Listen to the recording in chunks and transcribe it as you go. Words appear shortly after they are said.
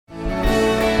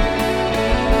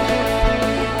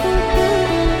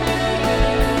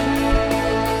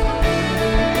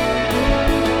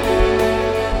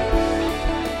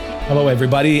Hello,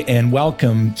 everybody, and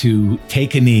welcome to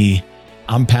Take a Knee.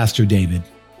 I'm Pastor David.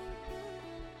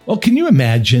 Well, can you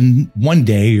imagine one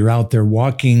day you're out there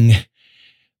walking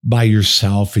by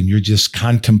yourself and you're just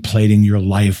contemplating your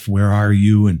life. Where are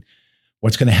you and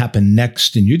what's going to happen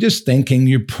next? And you're just thinking,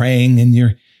 you're praying, and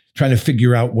you're trying to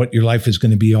figure out what your life is going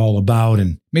to be all about.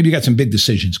 And maybe you got some big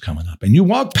decisions coming up. And you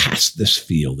walk past this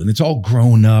field and it's all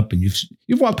grown up, and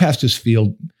you've walked past this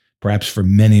field perhaps for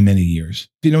many, many years.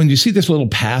 And you see this little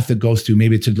path that goes through,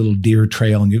 maybe it's a little deer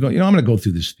trail, and you go, I'm going to go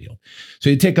through this field. So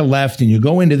you take a left and you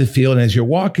go into the field. And as you're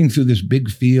walking through this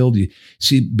big field, you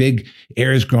see big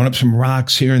areas growing up, some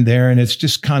rocks here and there. And it's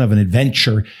just kind of an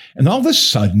adventure. And all of a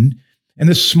sudden, in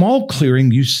this small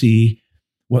clearing, you see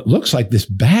what looks like this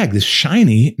bag, this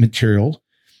shiny material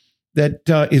that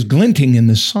is glinting in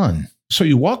the sun. So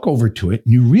you walk over to it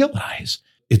and you realize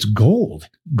it's gold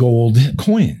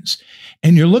coins.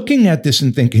 And you're looking at this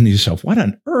and thinking to yourself, what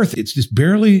on earth? It's just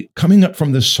barely coming up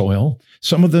from the soil.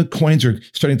 Some of the coins are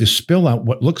starting to spill out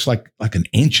what looks like an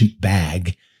ancient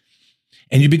bag.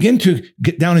 And you begin to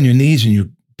get down on your knees and you're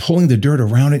pulling the dirt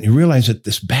around it. And you realize that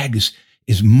this bag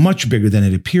is much bigger than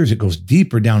it appears. It goes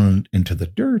deeper down into the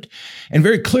dirt. And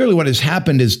very clearly what has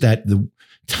happened is that the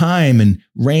time and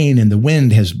rain and the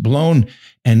wind has blown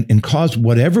and caused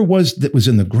whatever that was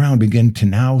in the ground begin to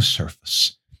now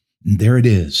surface. And there it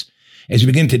is. As you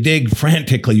begin to dig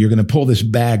frantically, you're going to pull this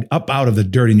bag up out of the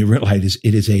dirt, and you realize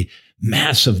it is a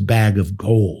massive bag of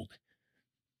gold.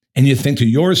 And you think to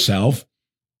yourself,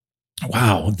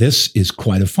 wow, this is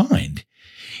quite a find.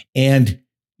 And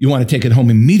you want to take it home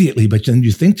immediately, but then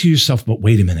you think to yourself, but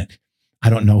wait a minute, I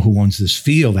don't know who owns this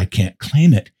field. I can't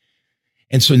claim it.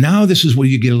 And so now this is where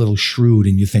you get a little shrewd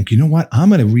and you think, you know what? I'm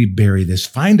going to rebury this,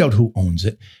 find out who owns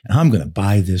it, and I'm going to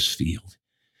buy this field.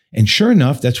 And sure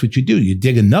enough, that's what you do. You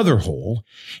dig another hole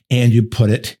and you put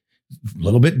it a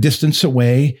little bit distance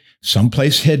away,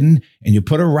 someplace hidden, and you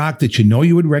put a rock that you know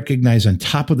you would recognize on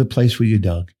top of the place where you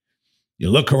dug. You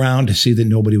look around to see that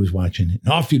nobody was watching, and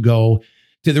off you go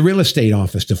to the real estate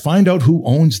office to find out who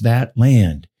owns that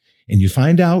land. And you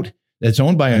find out that it's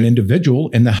owned by an individual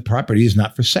and the property is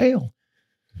not for sale.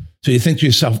 So you think to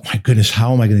yourself, my goodness,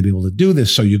 how am I going to be able to do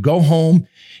this? So you go home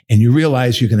and you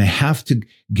realize you're going to have to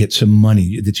get some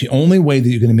money. That's the only way that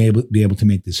you're going to be able to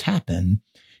make this happen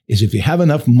is if you have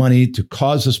enough money to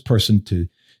cause this person to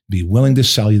be willing to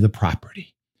sell you the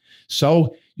property.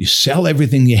 So you sell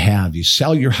everything you have. You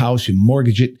sell your house, you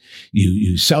mortgage it,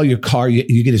 you sell your car,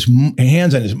 you get your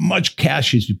hands on as much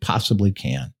cash as you possibly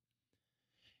can.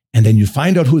 And then you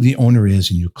find out who the owner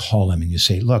is and you call them and you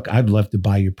say, look, I'd love to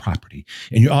buy your property.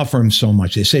 And you offer them so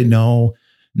much. They say, no,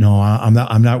 I'm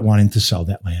not wanting to sell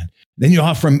that land. Then you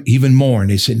offer them even more. And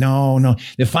they say, no.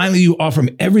 Then finally you offer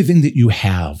them everything that you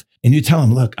have. And you tell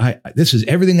them, look, this is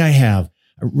everything I have.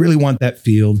 I really want that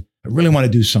field. I really want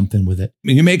to do something with it. I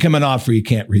mean, you make him an offer you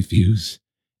can't refuse.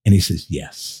 And he says,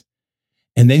 yes.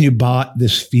 And then you bought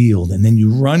this field. And then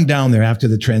you run down there after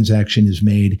the transaction is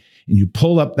made and you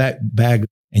pull up that bag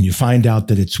and you find out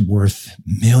that it's worth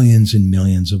millions and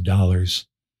millions of dollars.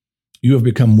 You have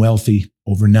become wealthy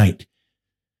overnight.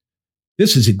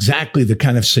 This is exactly the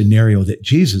kind of scenario that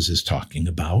Jesus is talking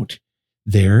about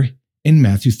there in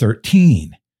Matthew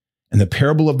 13 and the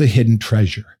parable of the hidden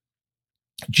treasure.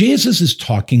 Jesus is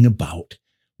talking about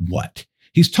what?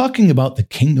 He's talking about the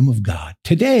kingdom of God.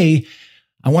 Today,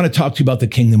 I want to talk to you about the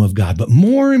kingdom of God, but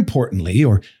more importantly,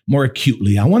 or more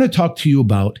acutely, I want to talk to you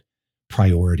about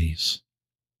priorities.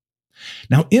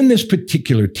 Now, in this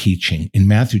particular teaching in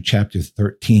Matthew chapter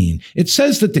 13, it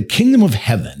says that the kingdom of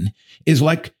heaven is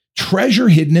like treasure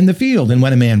hidden in the field. And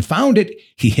when a man found it,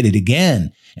 he hid it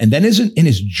again. And then in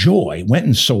his joy, went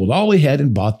and sold all he had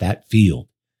and bought that field.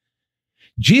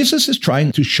 Jesus is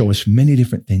trying to show us many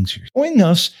different things here, showing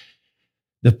us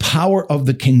the power of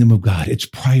the kingdom of God, its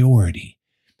priority.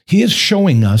 He is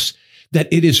showing us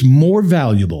that it is more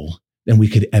valuable than we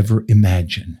could ever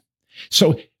imagine.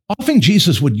 So often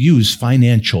Jesus would use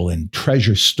financial and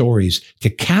treasure stories to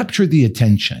capture the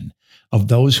attention of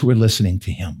those who are listening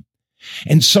to him.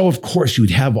 And so, of course,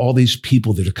 you'd have all these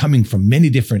people that are coming from many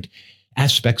different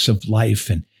aspects of life,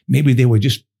 and maybe they were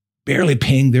just barely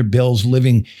paying their bills,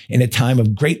 living in a time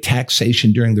of great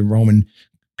taxation during the Roman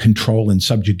control and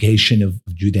subjugation of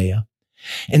Judea.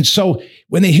 And so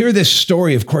when they hear this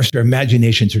story, of course, their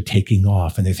imaginations are taking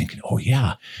off and they're thinking, oh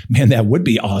yeah, man, that would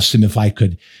be awesome if I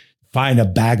could find a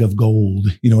bag of gold,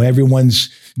 everyone's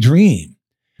dream.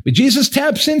 But Jesus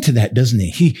taps into that, doesn't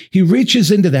he? He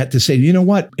reaches into that to say, you know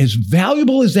what? As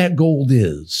valuable as that gold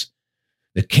is,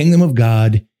 the kingdom of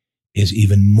God is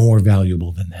even more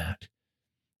valuable than that.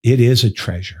 It is a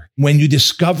treasure. When you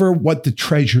discover what the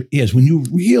treasure is, when you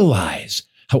realize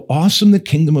how awesome the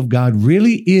kingdom of God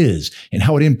really is and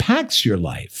how it impacts your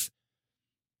life,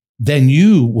 then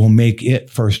you will make it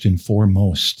first and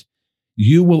foremost.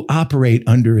 You will operate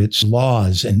under its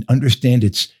laws and understand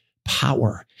its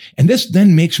power. And this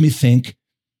then makes me think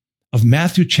of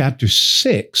Matthew chapter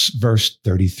 6, verse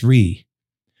 33,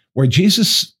 where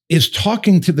Jesus is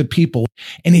talking to the people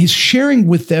and he's sharing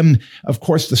with them, of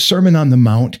course, the Sermon on the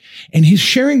Mount, and he's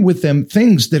sharing with them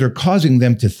things that are causing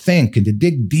them to think and to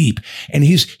dig deep. And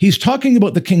he's talking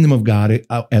about the kingdom of God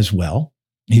as well.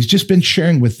 He's just been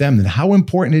sharing with them that how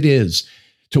important it is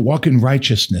to walk in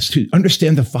righteousness, to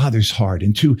understand the Father's heart,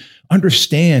 and to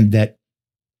understand that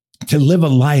to live a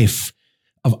life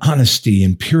of honesty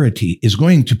and purity is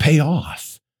going to pay off.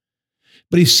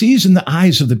 But he sees in the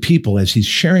eyes of the people as he's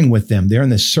sharing with them there in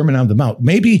the Sermon on the Mount,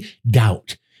 maybe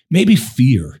doubt, maybe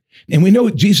fear. And we know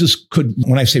Jesus could,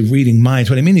 when I say reading minds,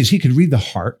 what I mean is he could read the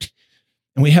heart.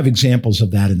 And we have examples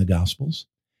of that in the Gospels,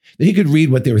 that he could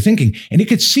read what they were thinking. And he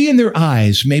could see in their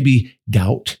eyes maybe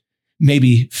doubt,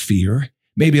 maybe fear,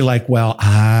 maybe like, well,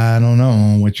 I don't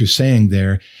know what you're saying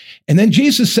there. And then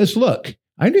Jesus says, look,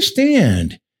 I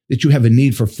understand that you have a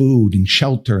need for food and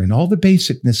shelter and all the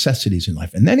basic necessities in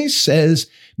life. And then he says,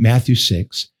 Matthew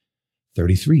 6,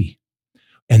 33.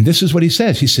 And this is what he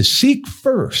says. He says, seek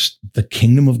first the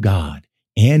kingdom of God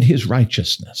and his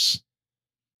righteousness,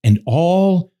 and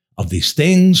all of these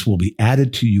things will be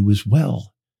added to you as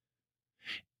well.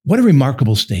 What a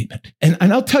remarkable statement. And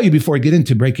I'll tell you before I get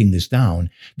into breaking this down,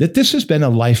 that this has been a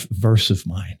life verse of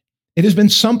mine. It has been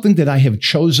something that I have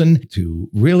chosen to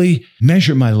really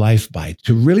measure my life by,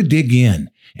 to really dig in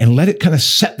and let it kind of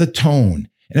set the tone.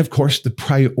 And of course, the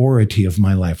priority of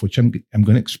my life, which I'm going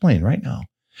to explain right now.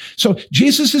 So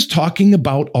Jesus is talking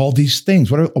about all these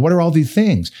things. What are all these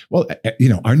things? Well,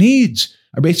 our needs,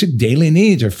 our basic daily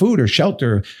needs, our food, our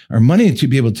shelter, our money to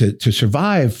be able to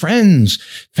survive, friends,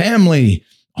 family,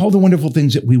 all the wonderful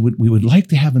things that we would like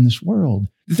to have in this world,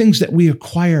 the things that we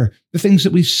acquire, the things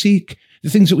that we seek, the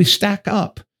things that we stack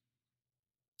up.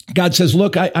 God says,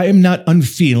 look, I am not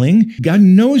unfeeling. God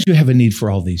knows you have a need for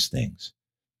all these things.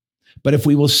 But if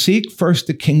we will seek first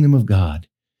the kingdom of God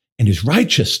and his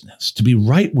righteousness, to be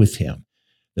right with him,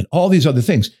 then all these other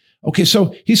things. Okay,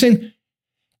 so he's saying,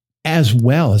 as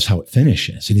well as how it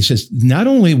finishes. And he says, not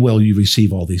only will you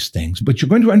receive all these things, but you're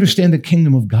going to understand the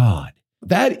kingdom of God.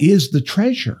 That is the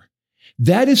treasure.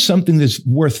 That is something that's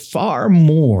worth far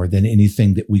more than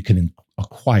anything that we can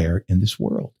acquire in this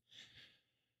world.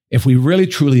 If we really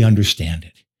truly understand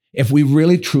it, if we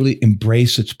really truly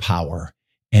embrace its power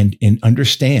and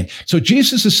understand. So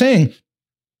Jesus is saying,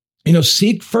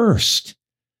 seek first.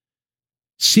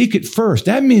 Seek it first.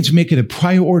 That means make it a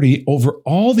priority over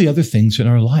all the other things in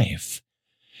our life.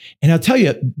 And I'll tell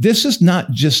you, this is not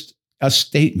just a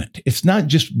statement. It's not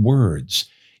just words.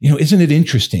 Isn't it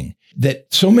interesting that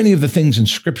so many of the things in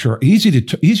Scripture are easier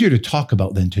to talk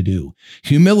about than to do?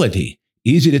 Humility,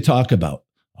 easy to talk about,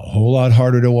 a whole lot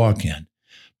harder to walk in.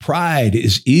 Pride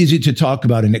is easy to talk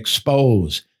about and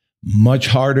expose, much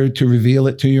harder to reveal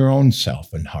it to your own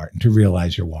self and heart and to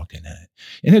realize you're walking in it.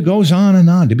 And it goes on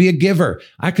and on. To be a giver,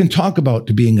 I can talk about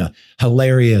to being a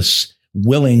hilarious,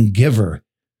 willing giver.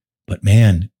 But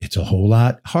man, it's a whole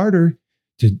lot harder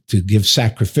to give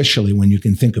sacrificially when you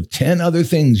can think of 10 other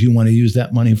things you want to use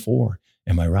that money for.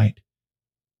 Am I right?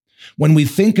 When we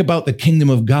think about the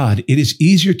kingdom of God, it is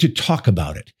easier to talk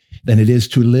about it than it is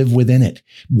to live within it.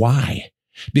 Why?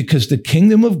 Because the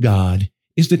kingdom of God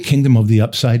is the kingdom of the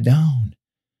upside down.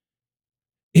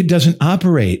 It doesn't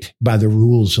operate by the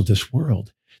rules of this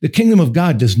world. The kingdom of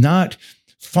God does not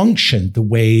function the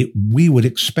way we would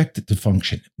expect it to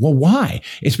function. Well, why?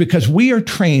 It's because we are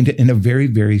trained in a very,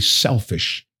 very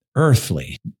selfish,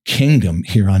 earthly kingdom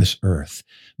here on this earth,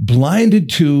 blinded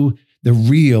to the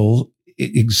real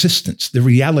existence, the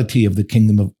reality of the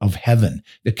kingdom of heaven,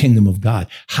 the kingdom of God,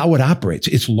 how it operates,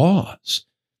 its laws.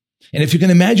 And if you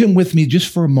can imagine with me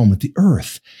just for a moment, the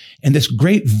earth and this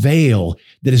great veil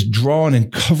that is drawn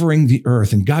and covering the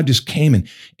earth, and God just came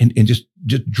and just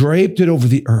draped it over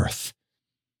the earth.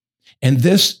 And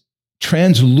this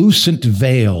translucent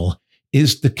veil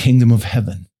is the kingdom of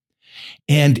heaven.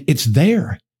 And it's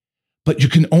there, but you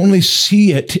can only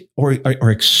see it or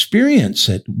experience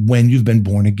it when you've been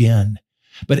born again.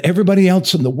 But everybody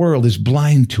else in the world is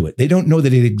blind to it. They don't know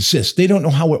that it exists. They don't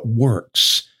know how it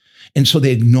works. And so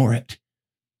they ignore it.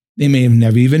 They may have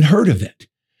never even heard of it.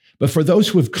 But for those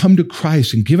who have come to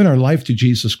Christ and given our life to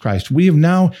Jesus Christ, we have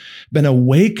now been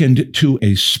awakened to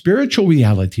a spiritual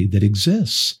reality that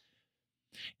exists.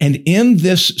 And in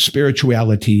this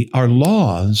spirituality are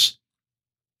laws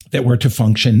that were to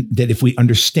function, that if we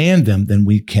understand them, then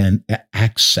we can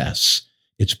access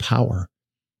its power.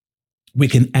 we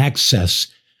can access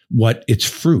what its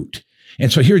fruit.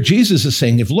 And so here Jesus is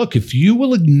saying, if you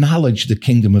will acknowledge the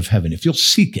kingdom of heaven, if you'll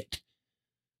seek it,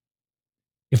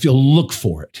 if you'll look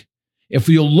for it, if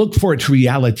you'll look for its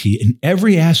reality in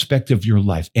every aspect of your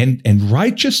life and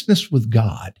righteousness with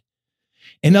God,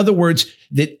 in other words,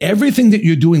 that everything that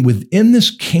you're doing within this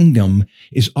kingdom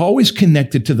is always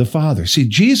connected to the Father. See,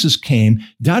 Jesus came,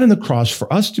 died on the cross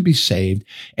for us to be saved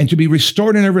and to be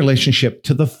restored in a relationship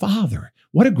to the Father.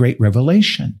 What a great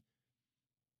revelation.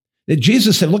 That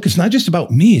Jesus said, look, it's not just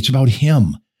about me, it's about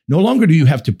him. No longer do you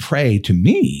have to pray to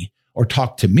me or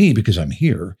talk to me because I'm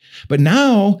here, but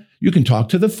now you can talk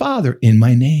to the Father in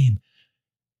my name.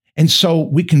 And so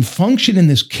we can function in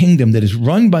this kingdom that is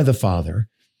run by the Father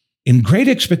in great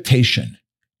expectation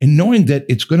and knowing that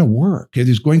it's going to work. It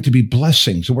is going to be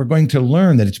blessings. So we're going to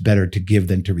learn that it's better to give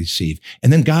than to receive.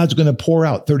 And then God's going to pour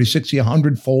out 30, 60,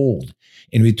 100-fold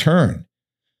in return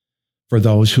for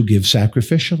those who give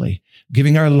sacrificially,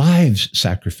 giving our lives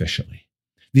sacrificially.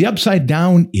 The upside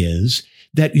down is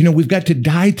that, we've got to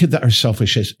die to our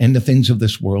selfishness and the things of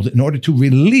this world in order to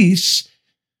release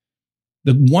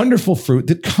the wonderful fruit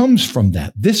that comes from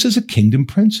that. This is a kingdom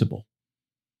principle.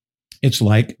 It's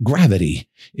like gravity.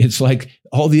 It's like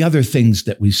all the other things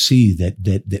that we see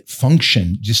that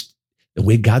function just the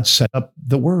way God set up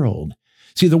the world.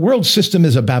 See, the world system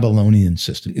is a Babylonian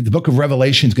system. The book of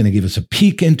Revelation is going to give us a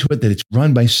peek into it, that it's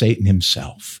run by Satan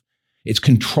himself. It's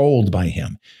controlled by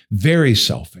him. Very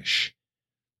selfish,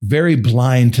 very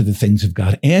blind to the things of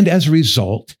God. And as a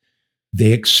result,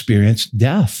 they experience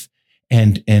death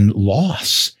and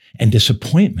loss and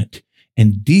disappointment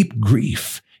and deep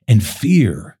grief and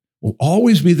fear. Will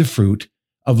always be the fruit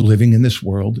of living in this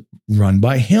world run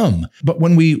by him. But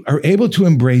when we are able to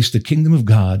embrace the kingdom of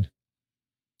God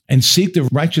and seek the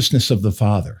righteousness of the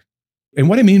Father, and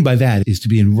what I mean by that is to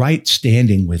be in right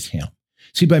standing with him.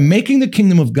 See, by making the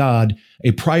kingdom of God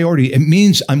a priority, it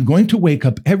means I'm going to wake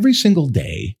up every single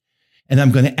day and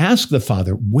I'm going to ask the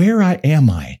Father, where am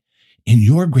I in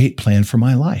your great plan for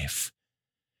my life?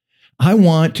 I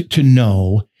want to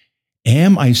know,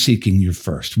 am I seeking you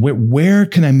first? Where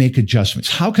can I make adjustments?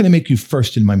 How can I make you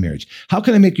first in my marriage? How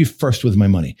can I make you first with my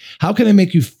money? How can I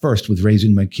make you first with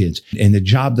raising my kids and the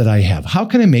job that I have? How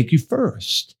can I make you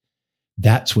first?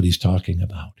 That's what he's talking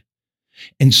about.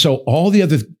 And so all the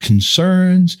other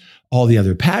concerns, all the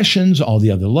other passions, all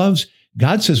the other loves,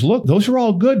 God says, look, those are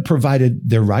all good, provided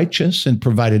they're righteous and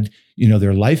provided,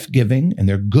 they're life-giving and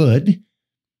they're good.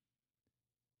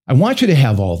 I want you to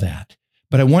have all that,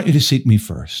 but I want you to seek me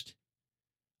first.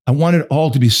 I want it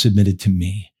all to be submitted to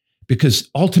me,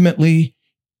 because ultimately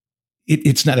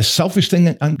it's not a selfish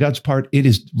thing on God's part. It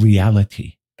is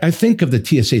reality. I think of the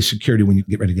TSA security when you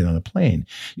get ready to get on a plane.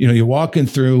 You're walking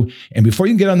through, and before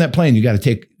you can get on that plane, you got to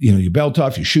take, your belt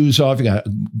off, your shoes off. You got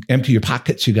to empty your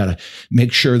pockets. You got to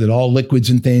make sure that all liquids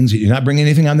and things, that you're not bringing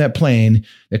anything on that plane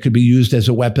that could be used as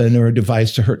a weapon or a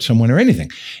device to hurt someone or anything.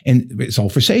 And it's all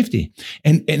for safety.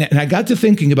 And I got to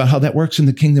thinking about how that works in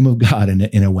the kingdom of God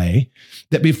in a way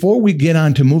that before we get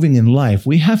on to moving in life,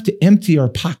 we have to empty our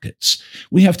pockets.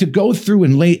 We have to go through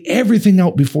and lay everything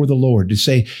out before the Lord to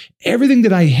say, everything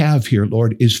that I have here,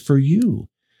 Lord, is for you.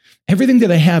 Everything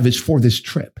that I have is for this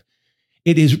trip.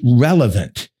 It is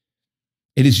relevant.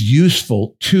 It is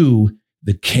useful to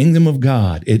the kingdom of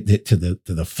God, to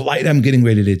the flight I'm getting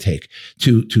ready to take,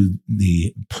 to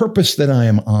the purpose that I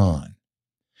am on.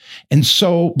 And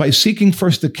so by seeking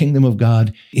first the kingdom of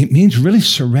God, it means really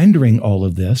surrendering all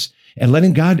of this and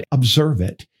letting God observe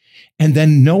it, and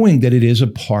then knowing that it is a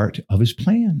part of his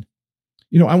plan.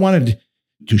 I wanted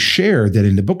to share that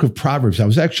in the book of Proverbs, I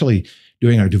was actually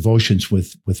doing our devotions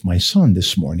with my son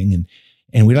this morning,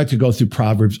 and we like to go through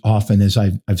Proverbs often, as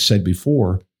I've said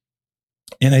before.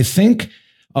 And I think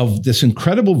of this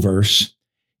incredible verse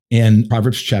in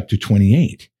Proverbs chapter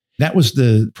 28. That was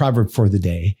the proverb for the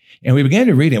day. And we began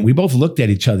to read it. We both looked at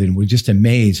each other and were just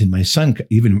amazed. And my son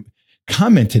even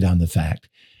commented on the fact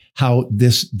how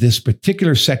this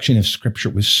particular section of scripture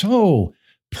was so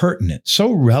pertinent,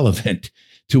 so relevant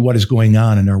to what is going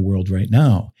on in our world right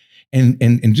now.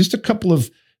 And just a couple of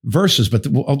verses, but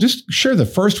I'll just share the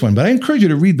first one. But I encourage you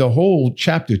to read the whole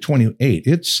chapter 28.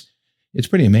 It's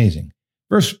pretty amazing.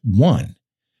 Verse 1,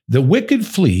 the wicked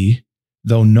flee,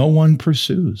 though no one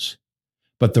pursues,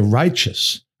 but the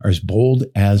righteous are as bold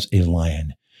as a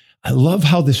lion. I love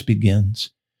how this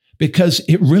begins, because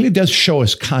it really does show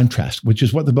us contrast, which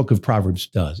is what the book of Proverbs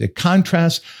does. It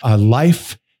contrasts a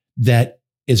life that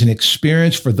is an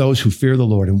experience for those who fear the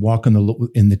Lord and walk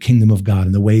in the kingdom of God,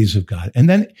 in the ways of God, and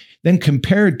then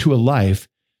compared to a life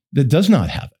that does not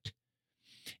have it.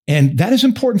 And that is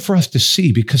important for us to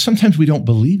see, because sometimes we don't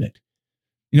believe it.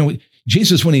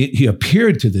 Jesus, when he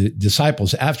appeared to the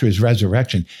disciples after his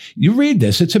resurrection, you read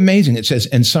this, it's amazing. It says,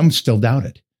 and some still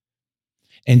doubted.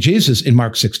 And Jesus, in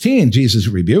Mark 16, Jesus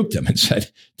rebuked them and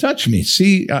said, touch me.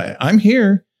 See, I'm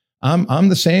here. I'm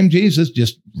the same Jesus,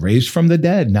 just raised from the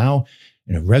dead, now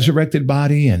in a resurrected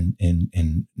body.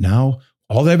 And now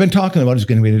all that I've been talking about is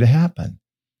getting ready to happen.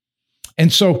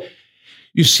 And so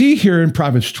you see here in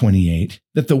Proverbs 28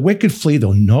 that the wicked flee,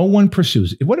 though no one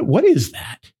pursues. What is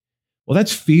that? Well,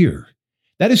 that's fear.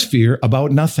 That is fear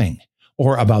about nothing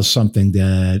or about something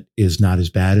that is not as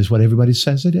bad as what everybody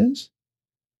says it is.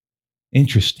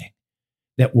 Interesting.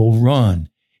 That will run.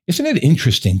 Isn't it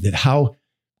interesting that how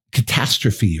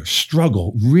catastrophe or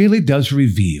struggle really does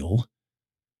reveal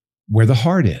where the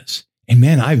heart is? And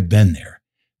man, I've been there.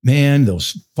 Man,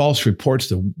 those false reports,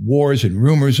 the wars and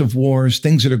rumors of wars,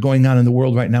 things that are going on in the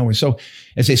world right now. We're so,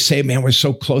 as they say, man, we're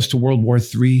so close to World War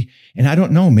III. And I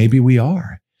don't know, maybe we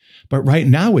are. But right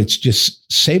now it's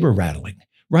just saber rattling.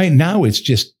 Right now it's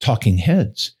just talking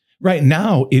heads. Right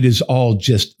now it is all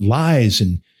just lies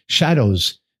and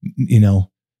shadows,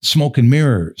 smoke and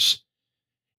mirrors.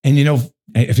 And,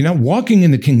 if you're not walking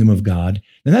in the kingdom of God,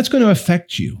 then that's going to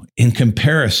affect you in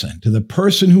comparison to the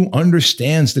person who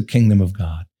understands the kingdom of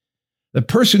God, the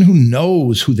person who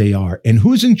knows who they are and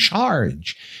who's in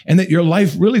charge, and that your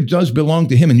life really does belong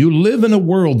to him. And you live in a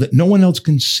world that no one else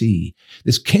can see,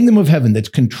 this kingdom of heaven that's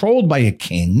controlled by a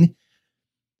king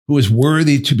who is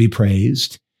worthy to be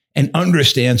praised and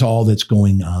understands all that's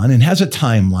going on and has a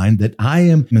timeline that I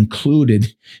am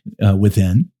included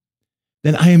within,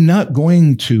 then I am not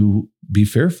going to be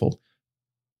fearful.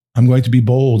 I'm going to be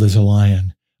bold as a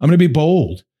lion. I'm going to be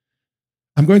bold.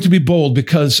 I'm going to be bold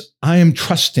because I am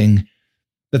trusting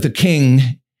that the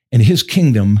king and his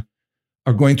kingdom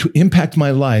are going to impact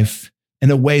my life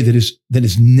in a way that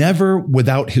is never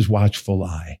without his watchful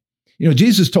eye.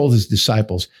 Jesus told his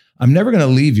disciples, I'm never going to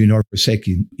leave you nor forsake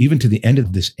you, even to the end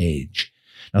of this age.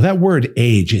 Now, that word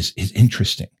age is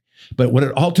interesting, but what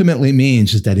it ultimately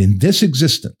means is that in this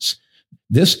existence,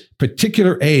 this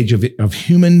particular age of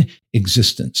human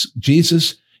existence,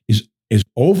 Jesus is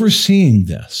overseeing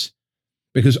this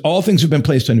because all things have been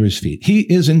placed under his feet. He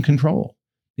is in control.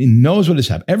 He knows what is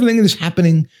happening. Everything is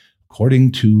happening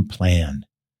according to plan.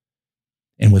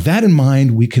 And with that in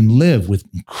mind, we can live with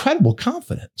incredible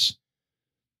confidence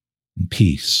and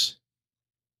peace.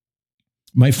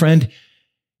 My friend,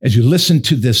 as you listen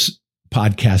to this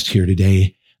podcast here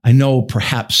today, I know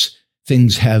perhaps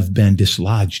things have been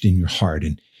dislodged in your heart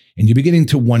and you're beginning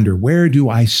to wonder, where do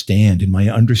I stand in my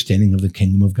understanding of the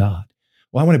kingdom of God?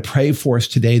 Well, I want to pray for us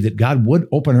today that God would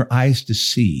open our eyes to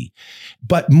see,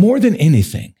 but more than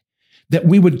anything, that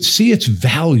we would see its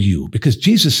value, because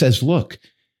Jesus says, look,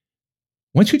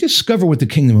 once you discover what the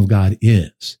kingdom of God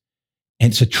is,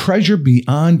 and it's a treasure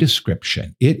beyond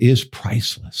description, it is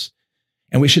priceless.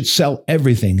 And we should sell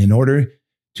everything in order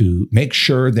to make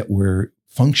sure that we're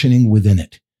functioning within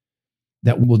it,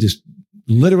 that we'll just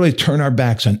literally turn our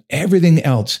backs on everything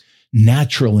else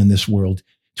natural in this world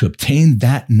to obtain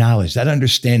that knowledge, that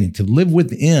understanding, to live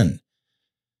within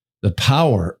the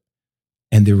power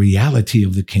and the reality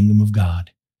of the kingdom of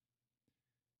God.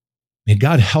 May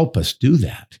God help us do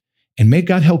that. And may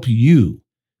God help you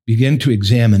begin to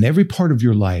examine every part of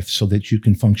your life so that you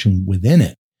can function within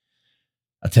it.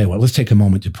 I'll tell you what, let's take a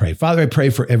moment to pray. Father, I pray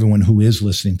for everyone who is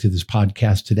listening to this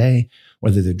podcast today,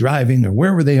 whether they're driving or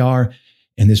wherever they are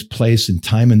in this place and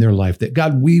time in their life, that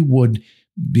God, we would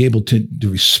be able to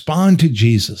respond to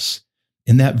Jesus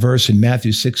in that verse in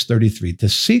Matthew 6:33, to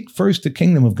seek first the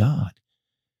kingdom of God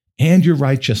and your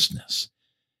righteousness.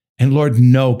 And Lord,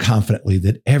 know confidently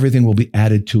that everything will be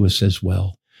added to us as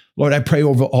well. Lord, I pray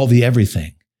over all the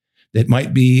everything that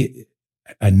might be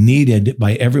needed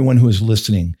by everyone who is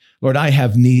listening. Lord, I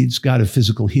have needs, God, of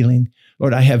physical healing.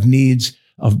 Lord, I have needs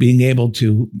of being able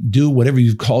to do whatever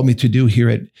you've called me to do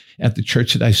here at the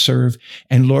church that I serve.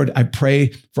 And Lord, I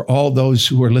pray for all those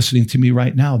who are listening to me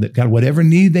right now, that God, whatever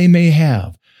need they may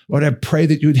have, Lord, I pray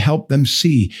that you'd help them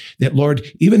see that, Lord,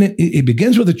 even it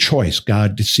begins with a choice,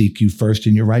 God, to seek you first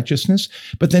in your righteousness.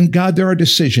 But then, God, there are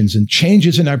decisions and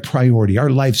changes in our priority, our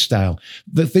lifestyle,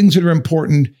 the things that are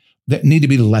important that need to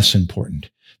be less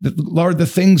important. Lord, the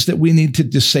things that we need to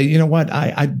just say, you know what,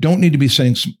 I don't need to be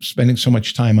spending so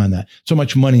much time on that, so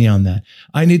much money on that.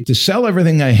 I need to sell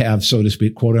everything I have, so to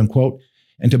speak, quote unquote,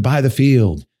 and to buy the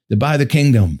field, to buy the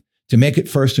kingdom, to make it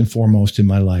first and foremost in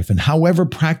my life. And however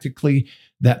practically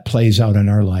that plays out in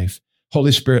our life,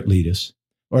 Holy Spirit, lead us.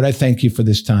 Lord, I thank you for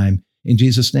this time. In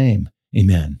Jesus' name,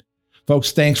 amen.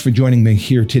 Folks, thanks for joining me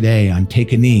here today on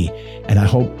Take a Knee, and I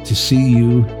hope to see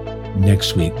you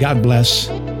next week. God bless.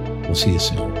 We'll see you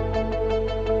soon.